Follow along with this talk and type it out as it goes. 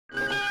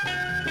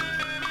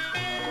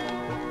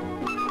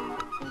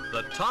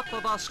top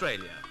of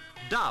Australia,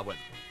 Darwin.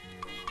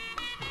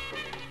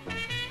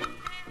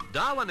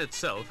 Darwin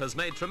itself has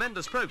made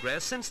tremendous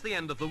progress since the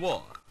end of the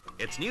war.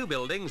 Its new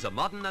buildings are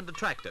modern and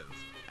attractive,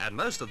 and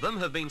most of them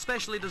have been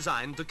specially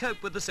designed to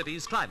cope with the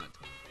city's climate.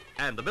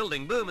 And the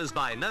building boom is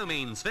by no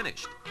means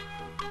finished.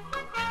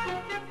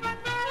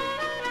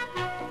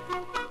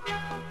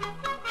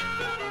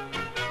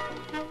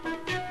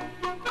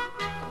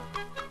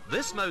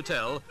 This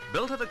motel,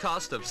 built at a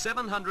cost of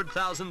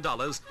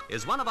 $700,000,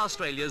 is one of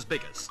Australia's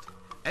biggest.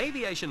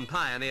 Aviation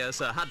pioneer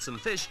Sir Hundson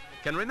Fysh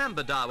can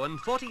remember Darwin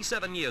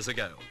 47 years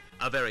ago.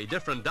 A very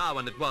different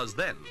Darwin it was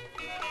then.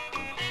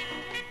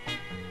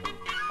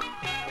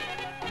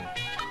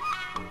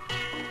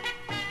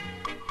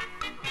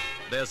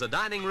 There's a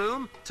dining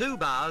room, 2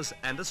 bars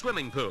and a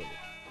swimming pool.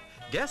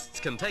 Guests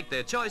can take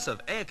their choice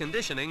of air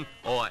conditioning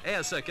or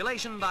air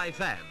circulation by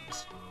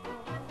fans.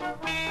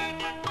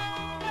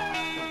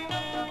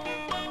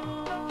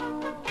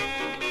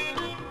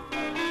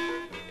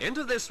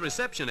 Into this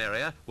reception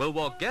area will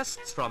walk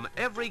guests from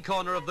every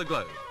corner of the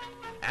globe.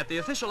 At the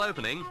official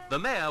opening, the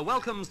Mayor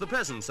welcomes the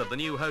presence of the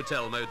new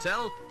Hotel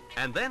Motel,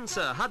 and then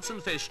Sir Hundson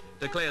Fysh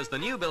declares the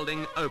new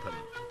building open.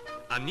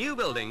 A new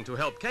building to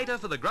help cater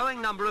for the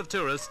growing number of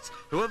tourists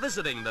who are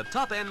visiting the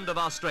top end of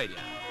Australia.